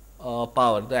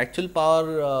power. The actual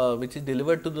power which is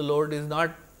delivered to the load is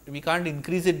not, we can't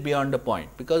increase it beyond a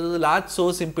point because of the large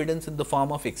source impedance in the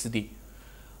form of XD.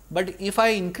 But if I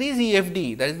increase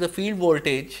EFD, that is the field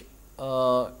voltage,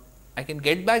 I can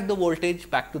get back the voltage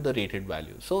back to the rated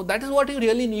value. So, that is what you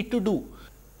really need to do.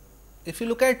 If you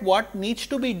look at what needs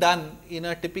to be done in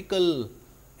a typical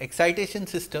excitation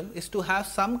system, is to have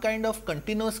some kind of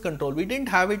continuous control. We did not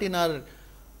have it in our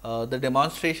the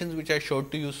demonstrations which I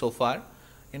showed to you so far.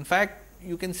 In fact,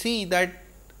 you can see that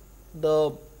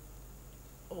there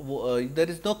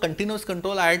is no continuous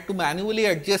control. I had to manually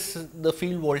adjust the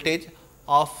field voltage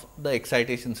of the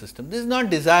excitation system. This is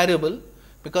not desirable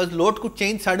because load could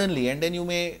change suddenly and then you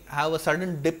may have a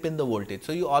sudden dip in the voltage.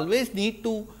 So, you always need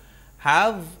to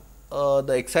have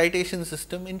the excitation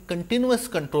system in continuous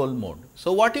control mode.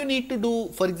 So, what you need to do,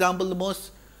 for example, the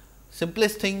most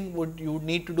simplest thing you would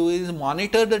need to do is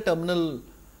monitor the terminal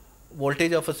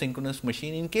voltage of a synchronous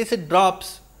machine. In case it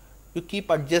drops, you keep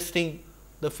adjusting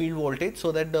the field voltage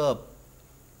so that the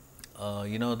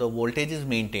the voltage is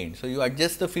maintained. So, you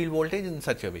adjust the field voltage in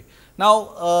such a way.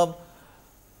 Now,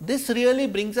 this really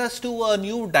brings us to a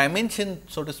new dimension,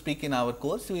 so to speak, in our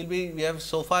course. We have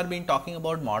so far been talking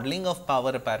about modeling of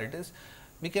power apparatus.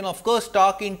 We can of course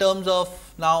talk in terms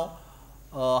of now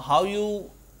how you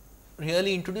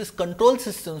really introduce control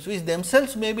systems which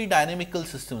themselves may be dynamical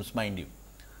systems, mind you.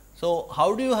 So,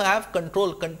 how do you have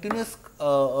control, continuous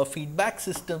feedback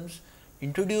systems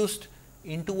introduced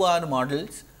into our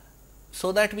models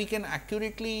so that we can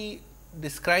accurately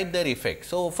describe their effect.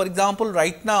 So, for example,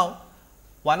 right now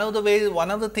one of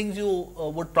the things you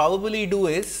would probably do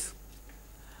is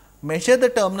measure the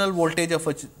terminal voltage of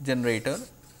a generator.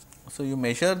 So, you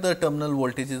measure the terminal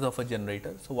voltages of a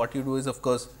generator. So, what you do is of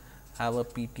course have a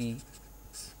PT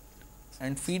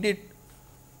and feed it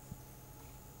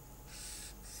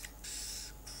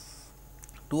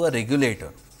to a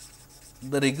regulator.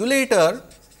 The regulator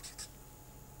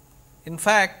in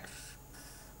fact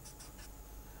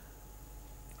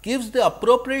gives the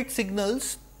appropriate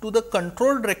signals to the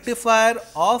controlled rectifier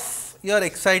of your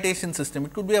excitation system.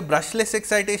 It could be a brushless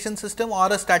excitation system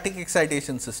or a static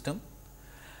excitation system,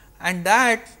 and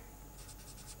that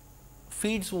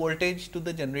feeds voltage to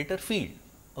the generator field.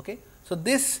 Okay. So,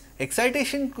 this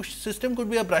excitation system could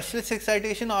be a brushless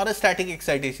excitation or a static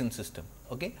excitation system.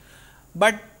 Okay.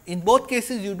 But in both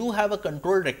cases you do have a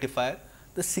controlled rectifier.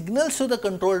 The signals to the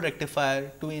controlled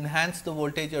rectifier to enhance the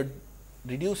voltage or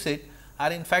reduce it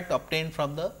are in fact obtained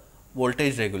from the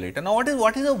voltage regulator. Now,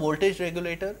 what is a voltage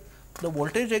regulator? The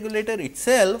voltage regulator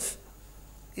itself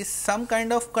is some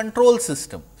kind of control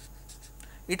system.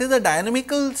 It is a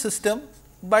dynamical system,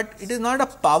 but it is not a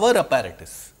power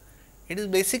apparatus. It is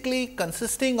basically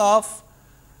consisting of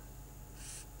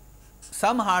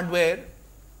some hardware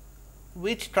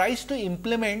which tries to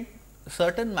implement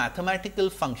certain mathematical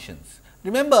functions.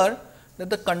 Remember that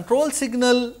the control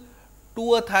signal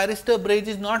to a thyristor bridge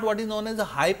is not what is known as a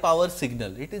high power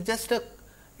signal. It is just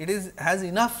has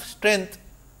enough strength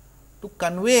to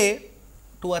convey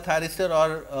to a thyristor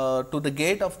or to the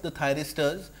gate of the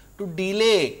thyristors to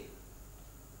delay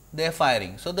their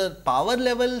firing. So, the power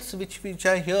levels which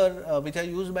are here which are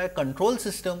used by a control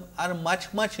system are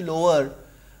much lower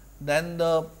than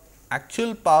the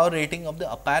actual power rating of the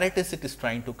apparatus it is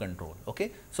trying to control.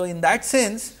 Okay. So, in that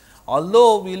sense,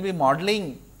 although we will be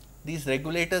modeling these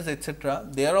regulators etc.,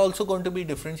 they are also going to be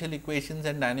differential equations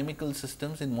and dynamical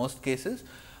systems in most cases,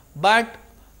 but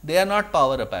they are not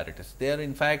power apparatus. They are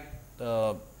in fact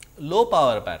low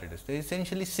power apparatus, they are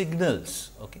essentially signals.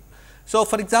 Okay. So,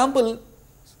 for example,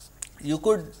 you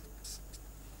could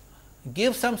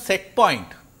give some set point,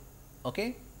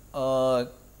 okay,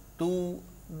 to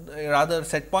rather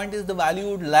set point is the value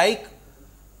you would like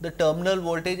the terminal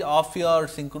voltage of your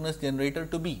synchronous generator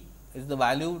to be, is the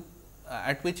value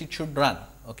at which it should run.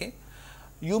 Okay.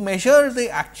 You measure the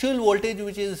actual voltage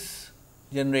which is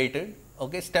generated,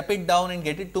 okay, step it down and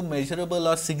get it to measurable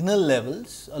or signal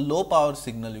levels, a low power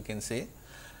signal you can say.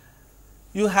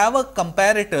 You have a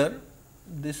comparator,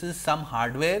 this is some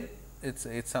hardware, it's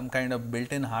some kind of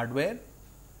built in hardware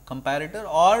comparator,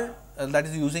 or that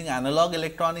is using analog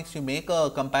electronics you make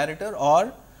a comparator,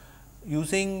 or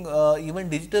using even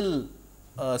digital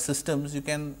systems you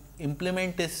can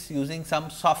implement this using some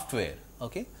software.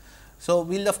 Okay. So,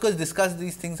 we will of course discuss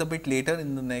these things a bit later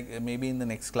in the maybe in the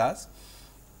next class.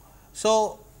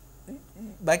 So,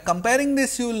 by comparing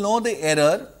this you will know the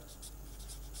error,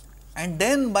 and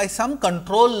then by some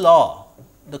control law,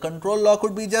 the control law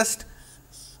could be just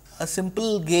a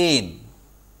simple gain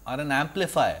or an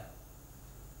amplifier,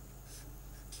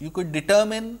 you could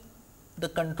determine the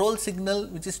control signal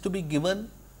which is to be given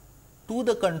to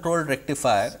the control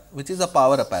rectifier, which is a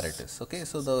power apparatus. Okay.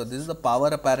 So, this is the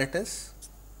power apparatus.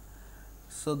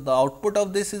 So, the output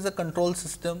of this is a control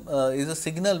system, is a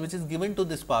signal which is given to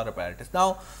this power apparatus.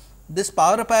 Now, this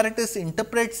power apparatus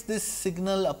interprets this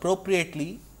signal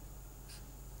appropriately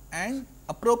and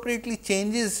appropriately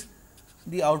changes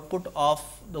the output of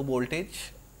the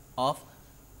voltage of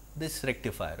this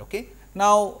rectifier. Okay.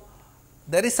 Now,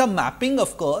 there is some mapping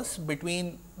of course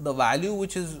between the value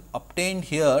which is obtained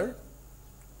here,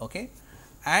 okay,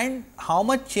 and how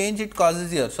much change it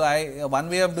causes here. So, one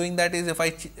way of doing that is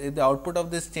if the output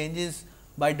of this changes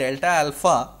by delta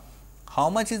alpha, how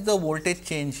much is the voltage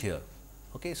change here.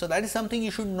 Okay. So, that is something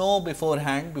you should know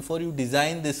beforehand before you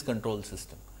design this control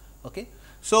system. Okay.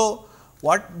 So,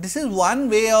 this is one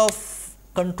way of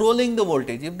controlling the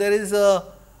voltage. If there is a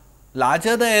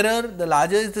larger the error, the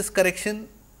larger is this correction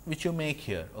which you make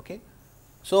here. Okay.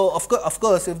 So, of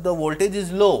course, if the voltage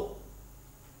is low,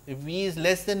 if V is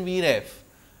less than V ref,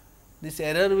 this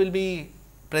error will be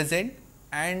present,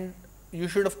 and you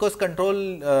should of course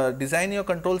design your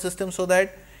control system so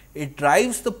that it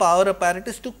drives the power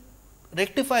apparatus to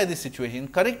rectify this situation,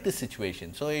 correct this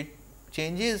situation. So, it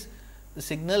changes the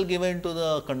signal given to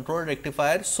the control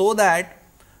rectifier so that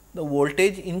the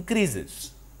voltage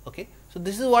increases. Okay. So,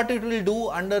 this is what it will do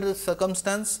under the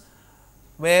circumstance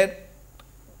where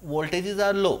voltages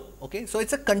are low. Okay. So, it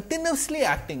is a continuously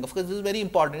acting, of course, this is very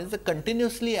important, it is a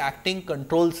continuously acting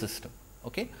control system.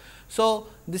 Okay. So,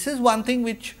 this is one thing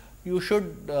which you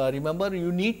should remember,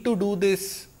 you need to do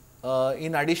this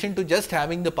in addition to just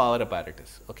having the power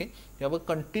apparatus. Okay. You have a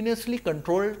continuously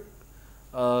controlled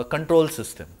control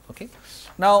system. Okay.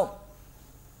 Now,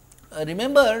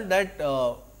 remember that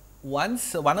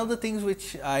one of the things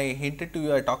which I hinted to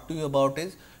you, I talked to you about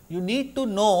is you need to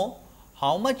know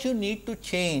how much you need to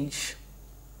change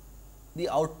the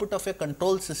output of a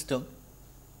control system,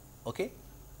 okay,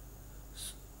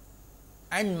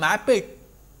 and map it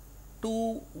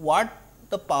to what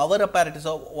the power apparatus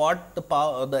or what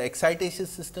the excitation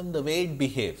system, the way it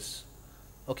behaves.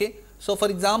 Okay. So, for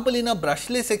example, in a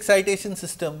brushless excitation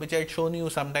system which I had shown you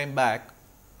some time back,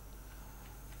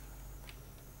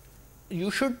 you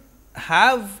should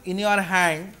have in your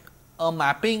hand a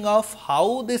mapping of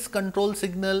how this control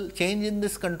signal, change in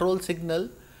this control signal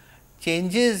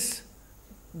changes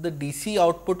the DC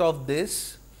output of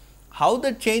this, how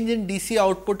the change in DC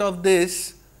output of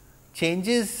this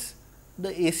changes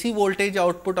the AC voltage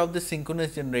output of the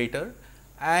synchronous generator,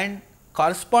 and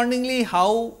correspondingly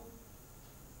how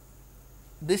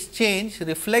this change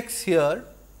reflects here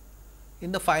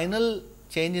in the final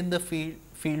change in the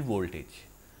field voltage.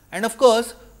 And of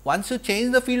course, once you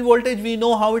change the field voltage, we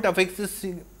know how it affects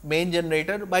the main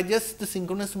generator by just the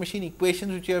synchronous machine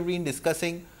equations which we have been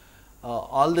discussing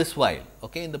all this while,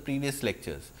 okay, in the previous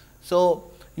lectures.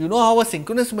 So, you know how a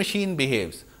synchronous machine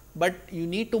behaves, but you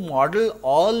need to model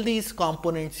all these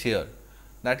components here,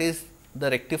 that is the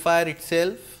rectifier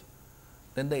itself,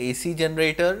 then the AC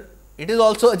generator, it is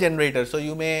also a generator. So,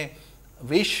 you may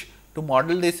wish to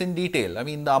model this in detail. I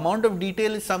mean, the amount of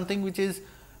detail is something which is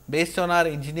based on our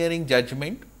engineering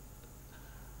judgment.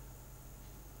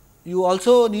 You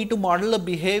also need to model the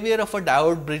behavior of a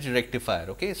diode bridge rectifier.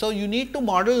 Okay. So, you need to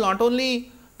model not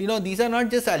only, you know, these are not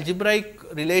just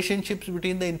algebraic relationships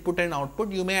between the input and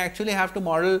output, you may actually have to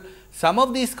model some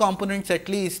of these components at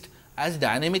least as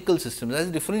dynamical systems, as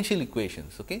differential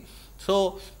equations. Okay.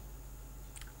 So,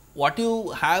 what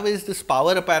you have is this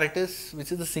power apparatus,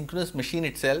 which is the synchronous machine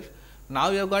itself. Now,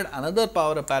 you have got another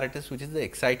power apparatus, which is the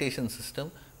excitation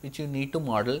system, which you need to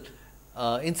model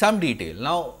in some detail.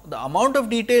 Now, the amount of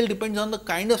detail depends on the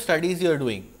kind of studies you are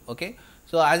doing. Okay.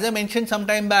 So, as I mentioned some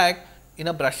time back, in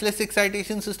a brushless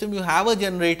excitation system, you have a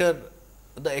generator.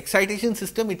 The excitation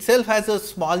system itself has a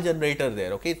small generator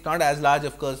there. Okay. It is not as large,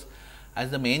 of course, as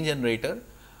the main generator.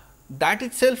 That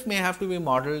itself may have to be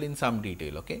modeled in some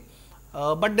detail. Okay.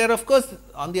 But there, of course,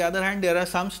 on the other hand, there are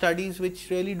some studies which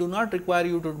really do not require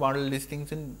you to model these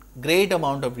things in great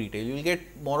amount of detail. You will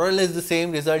get more or less the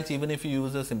same results even if you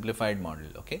use a simplified model.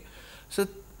 Okay. So,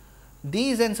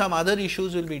 these and some other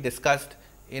issues will be discussed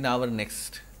in our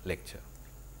next lecture.